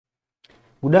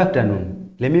Good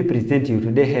afternoon. Let me present you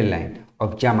today's headline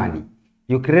of Germany.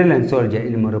 Ukrainian soldier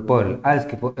in Mariupol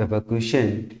ask for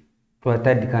evacuation to a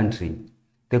third country.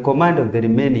 The command of the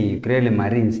remaining Ukrainian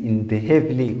Marines in the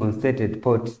heavily concentrated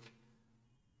port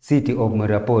city of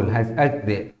Mariupol has asked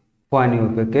for an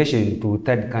evacuation to a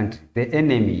third country. The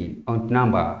enemy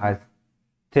outnumber has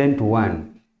 10 to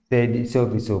 1, said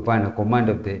Sophie Sovana, command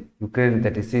of the Ukrainian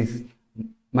 36th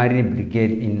Marine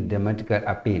Brigade in the medical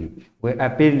appeal. We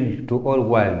appeal to all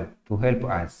world to help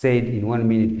us, said in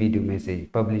 1-minute video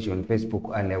message published on Facebook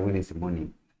earlier Wednesday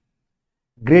morning.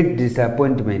 Great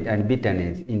disappointment and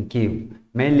bitterness in Kyiv.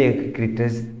 Melnyk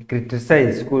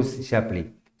criticized Scholz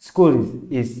sharply.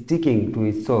 Scholz is sticking to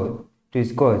his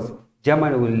course.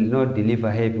 Germany will not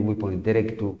deliver heavy weapons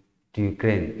direct to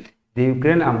Ukraine. The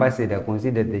Ukraine ambassador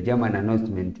considered the German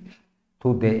announcement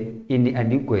to the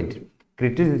inadequate.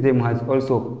 Criticism has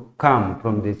also come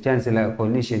from the Chancellor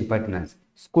coalition partners.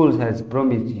 Scholz has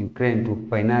promised Ukraine to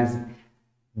finance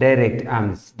direct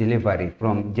arms delivery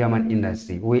from German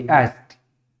industry. We asked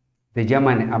the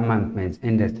German armaments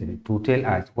industry to tell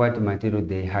us what material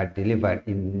they had delivered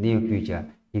in the near future,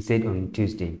 he said on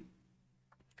Tuesday.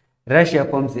 Russia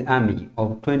forms the army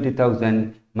of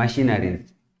 20,000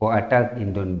 mercenaries for attack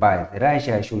in Donbass.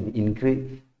 Russia should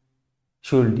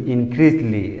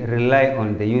increasingly rely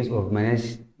on the use of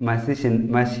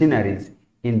mercenaries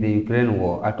in the Ukraine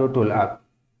war. A total of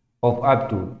up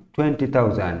to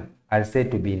 20,000 are said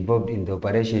to be involved in the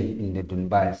operation in the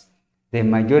Donbass. The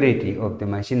majority of the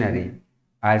mercenaries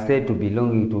are said to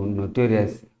belong to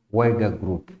notorious Wagner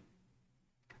group.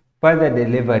 Further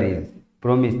deliveries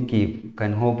promised Kyiv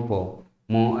can hope for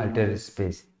more altered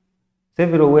space.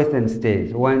 Several Western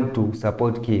states want to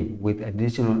support Kyiv with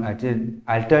additional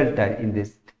alternatives in the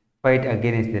fight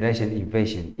against the Russian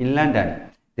invasion. In London,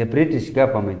 the British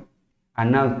government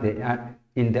announced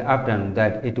in the afternoon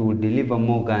that it will deliver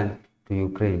more guns to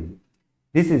Ukraine.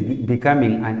 This is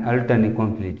becoming an alternate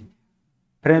conflict.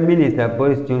 Prime Minister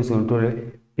Boris Johnson told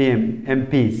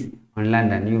MPs on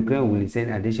London, Ukraine will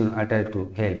send additional alternatives to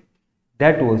help.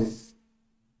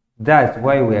 That's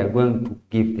why we are going to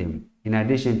give them, in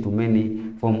addition to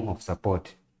many forms of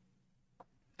support.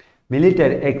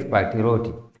 Military expert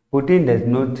Rotte, Putin does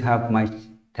not have much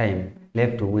time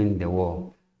left to win the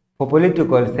war. For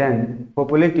political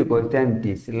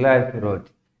scientists like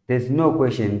Rotte, there is no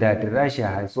question that Russia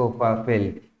has so far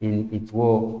failed in its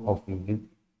war of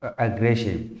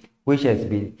aggression, which has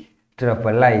been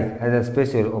trivialized as a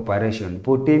special operation.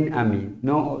 Putin's army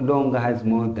no longer has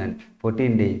more than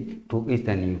 14 days to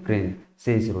eastern Ukraine,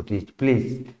 says Rotte.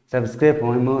 Please subscribe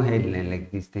for more headlines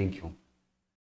like this. Thank you.